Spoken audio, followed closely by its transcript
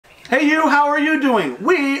Hey you, how are you doing?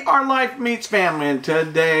 We are Life Meets Family, and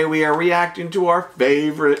today we are reacting to our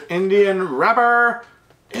favorite Indian rapper,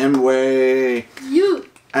 EMIWAY. You.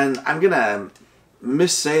 And I'm gonna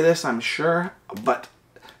missay this, I'm sure, but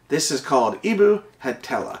this is called EBU,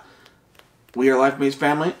 HATELA. We are Life Meets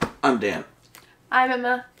Family. I'm Dan. I'm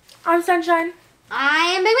Emma. I'm Sunshine.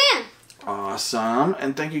 I am Big Man. Awesome,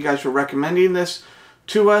 and thank you guys for recommending this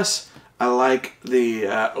to us. I like the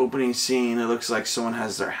opening scene. It looks like someone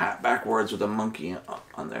has their hat backwards with a monkey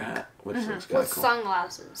on their hat, which looks kind of cool.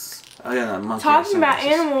 Sunglasses. Oh yeah, that monkey. Talking about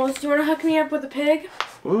animals, do you want to hook me up with a pig?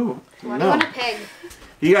 Ooh, What do you want a pig?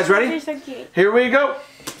 You guys ready? You're so cute. Here we go.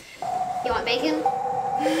 You want bacon?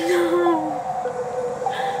 No.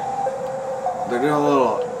 They're doing a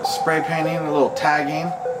little spray painting, a little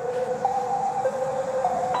tagging.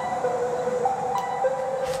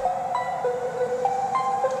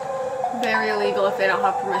 Very illegal if they don't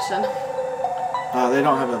have permission. They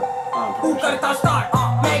don't have a permission. Look at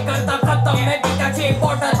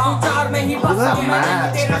that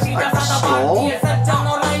mask. That's like a skull.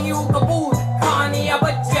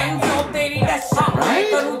 Right?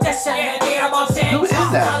 Who is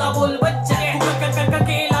that?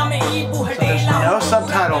 So there's no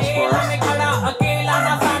subtitles for us.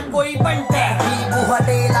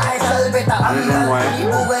 There's EMIWAY.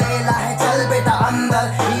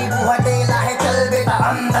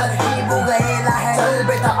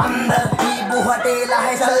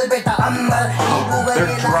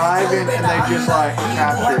 They're driving and they just like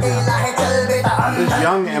captured him. This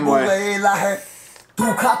young EMIWAY. तू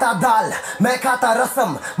खाता दाल मैं खाता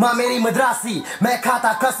रसम माँ मेरी मद्रासी मैं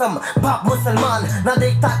खाता कसम बाप मुसलमान ना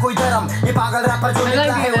देखता कोई धर्म ये पागल रैपर जो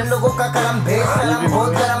निकला है उन लोगों का करम बेशरम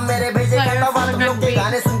बहुत गरम मेरे भेजे करता हुआ तुम लोग के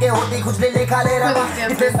गाने सुन के होती खुजली लिखा ले रहा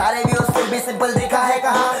इतने सारे व्यूज फिर भी सिंपल देखा है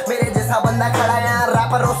कहाँ मेरे जैसा बंदा खड़ा यहाँ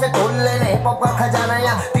रैपरों से तोल लेने हिप हॉप का खजाना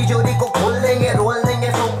यहाँ तिजोरी को खोल देंगे रोल देंगे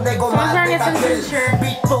सोपने को मार देगा किल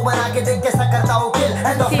बीट तो बना के देख कैसा करता हूँ किल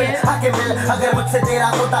एंड ऑफ इट आके मिल अगर मुझसे तेरा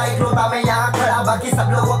होता इकलौता मैं यहाँ खड़ा बाकी सब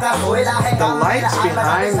लोगों का कोयला है The lights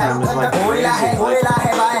behind them is like crazy. कोयला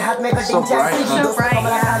है बाएं हाथ में cutting So bright. so bright.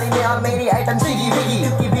 थाली में और मेरी आइटम भीगी भीगी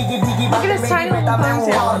भीगी भीगी Look at his tiny little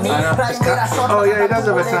ponytail. Oh yeah, he does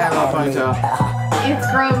have a tiny little ponytail. It's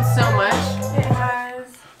grown so much. It has.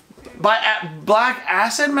 Black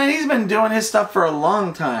Acid, man, he's been doing his stuff for a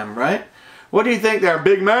long time, right? What do you think there,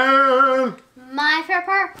 big man? My favorite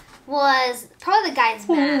part was probably the guy's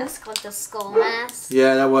mask, like the skull mask.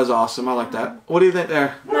 Yeah, that was awesome. I like that. What do you think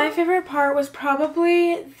there? My favorite part was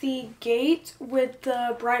probably the gate with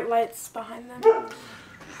the bright lights behind them.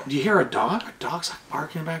 Do you hear a dog? A dog's like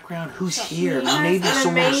barking in the background. Who's here? Maybe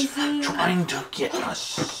someone's trying to get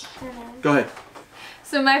us. Go ahead.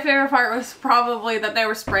 So my favorite part was probably that they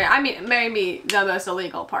were spraying. I mean, maybe the most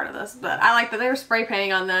illegal part of this, but I like that they were spray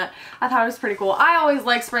painting on that. I thought it was pretty cool. I always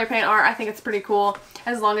like spray paint art. I think it's pretty cool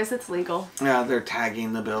as long as it's legal. Yeah, they're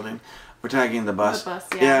tagging the building. We're tagging the bus. The bus,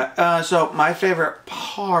 yeah. Yeah. So my favorite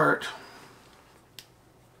part.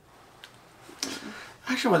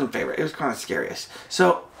 Actually, wasn't favorite. It was kind of scariest.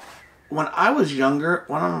 So when I was younger,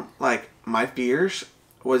 one of my fears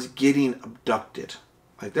was getting abducted.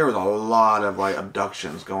 Like, there was a lot of, like,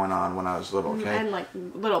 abductions going on when I was little, okay? And, like,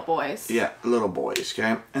 little boys. Yeah, little boys,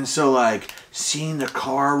 okay? And so, like, seeing the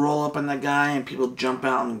car roll up on the guy and people jump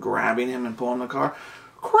out and grabbing him and pulling the car,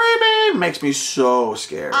 creepy, makes me so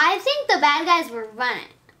scared. I think the bad guys were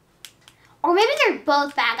running. Or maybe they're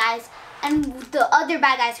both bad guys, and the other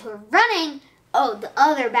bad guys who are running owe the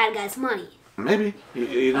other bad guys money. Maybe.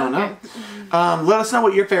 You don't know. Let us know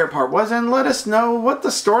what your favorite part was, and let us know what the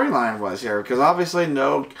storyline was here, because obviously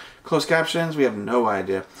no closed captions. We have no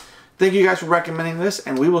idea. Thank you guys for recommending this,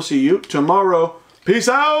 and we will see you tomorrow. Peace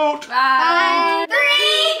out! Bye!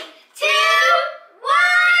 3, 2,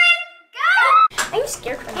 1, go! I'm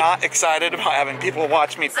scared. Not excited about having people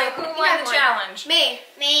watch me. So who won the challenge? Me.